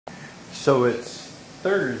So it's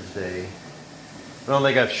Thursday. I don't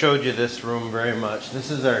think I've showed you this room very much.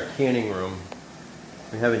 This is our canning room.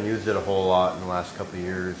 We haven't used it a whole lot in the last couple of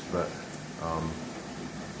years, but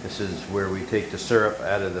this is where we take the syrup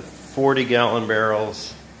out of the 40-gallon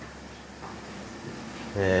barrels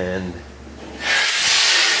and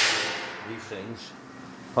these things.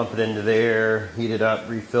 Pump it into there, heat it up,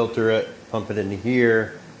 refilter it, pump it into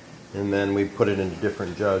here, and then we put it into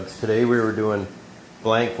different jugs. Today we were doing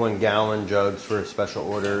blank 1-gallon jugs for a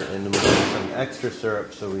special order, and then we did some extra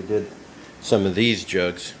syrup, so we did some of these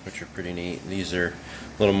jugs, which are pretty neat. These are a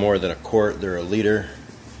little more than a quart, they're a liter,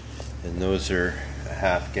 and those are a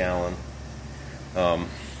half gallon. No,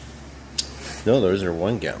 those are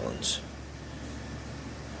 1 gallons.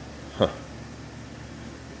 Huh.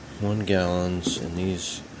 1 gallons, and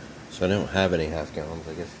these, so I don't have any half gallons,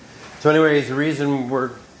 I guess. So anyways, the reason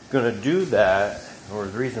we're gonna do that, or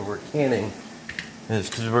the reason we're canning, is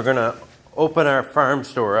because we're gonna open our farm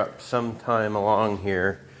store up sometime along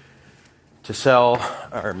here to sell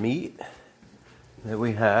our meat that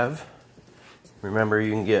we have. Remember,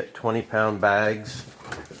 you can get 20-pound bags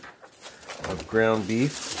of ground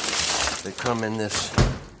beef. They come in this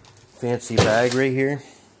fancy bag right here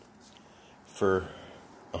for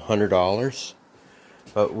 $100.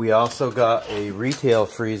 But we also got a retail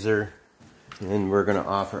freezer, and we're gonna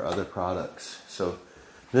offer other products. So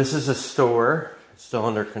this is a store, it's still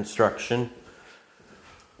under construction.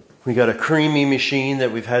 We got a creamy machine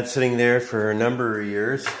that we've had sitting there for a number of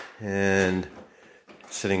years, and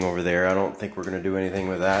sitting over there. I don't think we're gonna do anything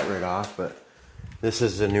with that right off, but this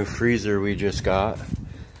is a new freezer we just got,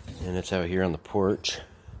 and it's out here on the porch.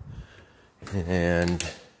 And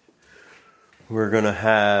we're gonna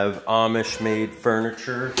have Amish-made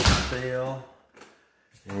furniture for sale,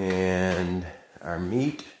 and our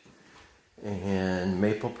meat, and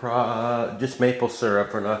just maple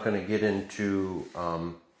syrup. We're not gonna get into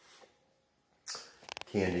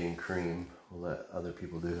candy and cream. We'll let other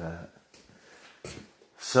people do that.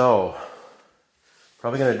 So,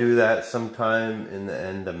 probably gonna do that sometime in the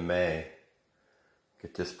end of May.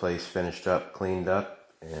 Get this place finished up, cleaned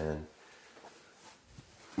up, and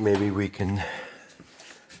maybe we can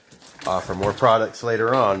offer more products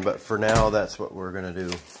later on, but for now, that's what we're gonna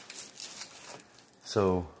do.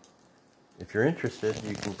 So, if you're interested,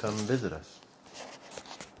 you can come visit us.